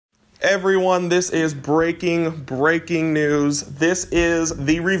everyone, this is breaking news. This is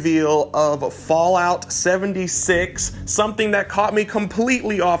the reveal of Fallout 76, something that caught me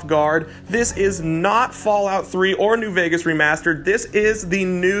completely off guard. This is not Fallout 3 or New Vegas Remastered. This is the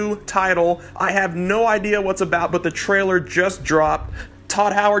new title. I have no idea what's about, but the trailer just dropped.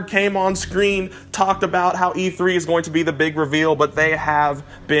 Todd Howard came on screen, talked about how E3 is going to be the big reveal, but they have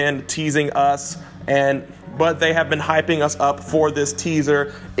been teasing us but they have been hyping us up for this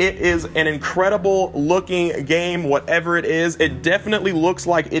teaser. It is an incredible looking game, whatever it is. It definitely looks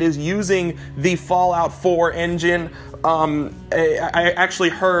like it is using the Fallout 4 engine. I actually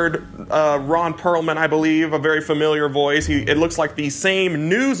heard Ron Perlman, I believe, a very familiar voice. It looks like the same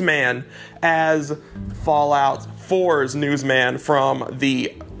newsman as Fallout 4's newsman from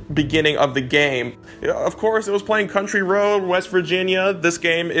the beginning of the game. Of course, it was playing Country Road, West Virginia. This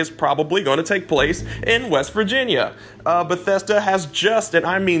game is probably going to take place in West Virginia. Bethesda has just, and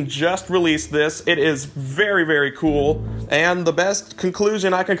I mean just, released this. It is very, very cool. And the best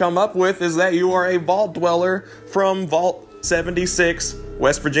conclusion I can come up with is that you are a vault dweller from Vault 76,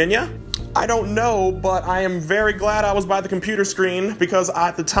 West Virginia. I don't know, but I am very glad I was by the computer screen because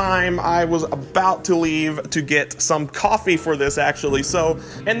at the time I was about to leave to get some coffee for this actually.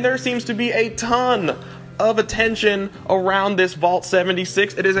 And there seems to be a ton of attention around this Vault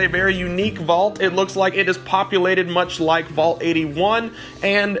 76. It is a very unique vault. It looks like it is populated much like Vault 81,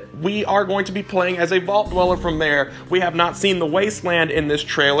 and we are going to be playing as a vault dweller from there. We have not seen the wasteland in this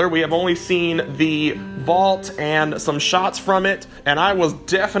trailer. We have only seen the vault and some shots from it, and I was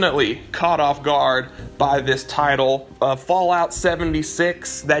definitely caught off guard by this title, Fallout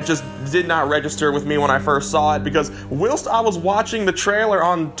 76. That just did not register with me when I first saw it, because whilst I was watching the trailer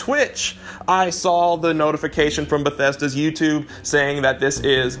on Twitch, I saw the notification from Bethesda's YouTube saying that this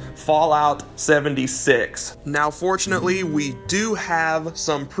is Fallout 76. Now, fortunately, we do have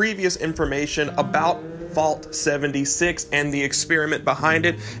some previous information about Vault 76 and the experiment behind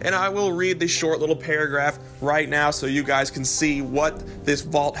it, and I will read this short little paragraph right now so you guys can see what this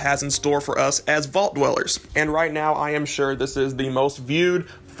vault has in store for us as vault dwellers. And right now, I am sure this is the most viewed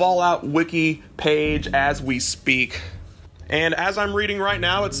Fallout wiki page as we speak. And as I'm reading right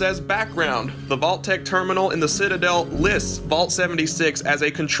now, it says, background: the Vault-Tec terminal in the Citadel lists Vault 76 as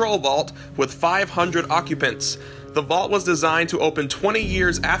a control vault with 500 occupants. The vault was designed to open 20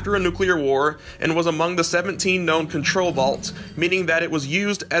 years after a nuclear war and was among the 17 known control vaults, meaning that it was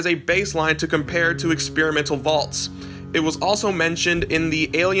used as a baseline to compare to experimental vaults. It was also mentioned in the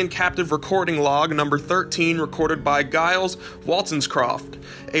Alien Captive Recording Log number 13 recorded by Giles Waltonscroft,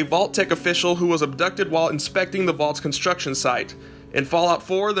 a Vault-Tec official who was abducted while inspecting the vault's construction site. In Fallout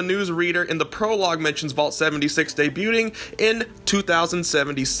 4, the newsreader in the prologue mentions Vault 76 debuting in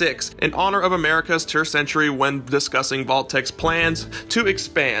 2076, in honor of America's tercentenary when discussing Vault-Tec's plans to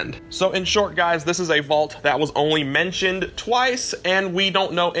expand. So in short, guys, this is a vault that was only mentioned twice, and we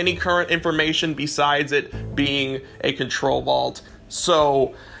don't know any current information besides it being a control vault.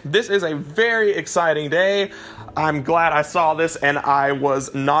 So this is a very exciting day. I'm glad I saw this and I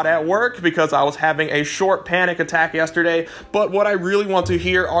was not at work because I was having a short panic attack yesterday. But what I really want to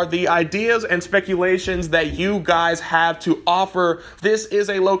hear are the ideas and speculations that you guys have to offer. This is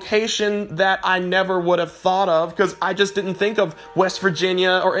a location that I never would have thought of because I just didn't think of West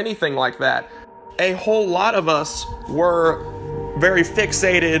Virginia or anything like that. A whole lot of us were very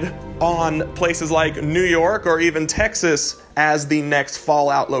fixated on places like New York or even Texas as the next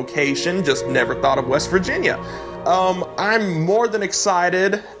Fallout location, just never thought of West Virginia. I'm more than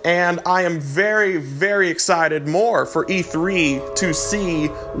excited, and I am very, very excited more for E3 to see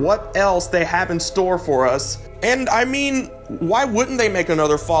what else they have in store for us. And I mean, why wouldn't they make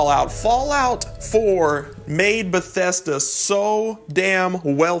another Fallout? Fallout 4 made Bethesda so damn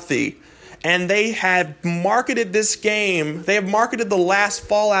wealthy. And they have marketed this game, they have marketed the last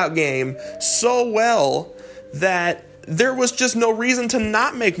Fallout game so well that there was just no reason to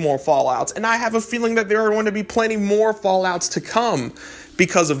not make more Fallouts. And I have a feeling that there are going to be plenty more Fallouts to come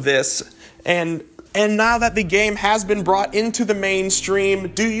because of this. And now that the game has been brought into the mainstream,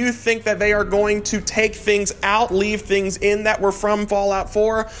 do you think that they are going to take things out, leave things in that were from Fallout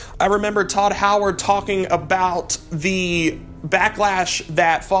 4? I remember Todd Howard talking about the backlash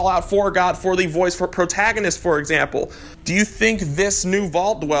that Fallout 4 got for the voice for protagonist, for example. Do you think this new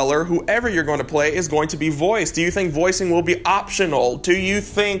Vault Dweller, whoever you're going to play, is going to be voiced? Do you think voicing will be optional? Do you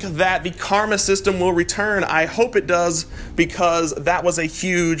think that the karma system will return? I hope it does, because that was a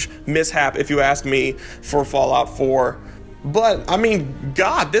huge mishap, if you ask me, for Fallout 4. But, I mean,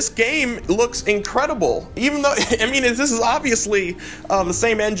 God, this game looks incredible. Even though, I mean, this is obviously the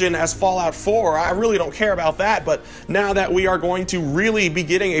same engine as Fallout 4. I really don't care about that, but now that we are going to really be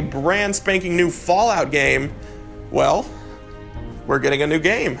getting a brand spanking new Fallout game, well, we're getting a new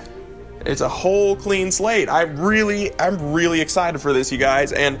game. It's a whole clean slate. I'm really excited for this, you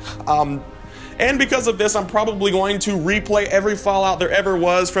guys, and because of this, I'm probably going to replay every Fallout there ever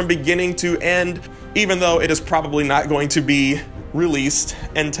was from beginning to end, even though it is probably not going to be released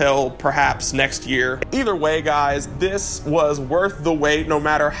until perhaps next year. Either way, guys, this was worth the wait no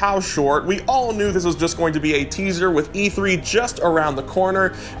matter how short. We all knew this was just going to be a teaser with E3 just around the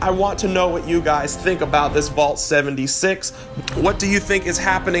corner. I want to know what you guys think about this Vault 76. What do you think is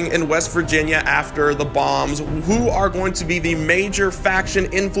happening in West Virginia after the bombs? Who are going to be the major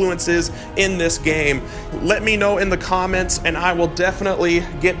faction influences in this game? Let me know in the comments, and I will definitely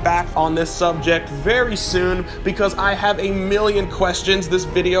get back on this subject very soon because I have a million questions. This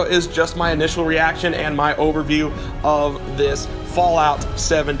video is just my initial reaction and my overview of this Fallout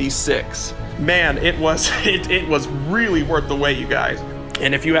 76. Man, it was really worth the wait, you guys.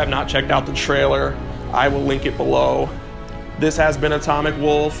 And if you have not checked out the trailer, I will link it below. This has been Atomic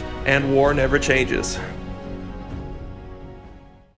Wolf, and war never changes.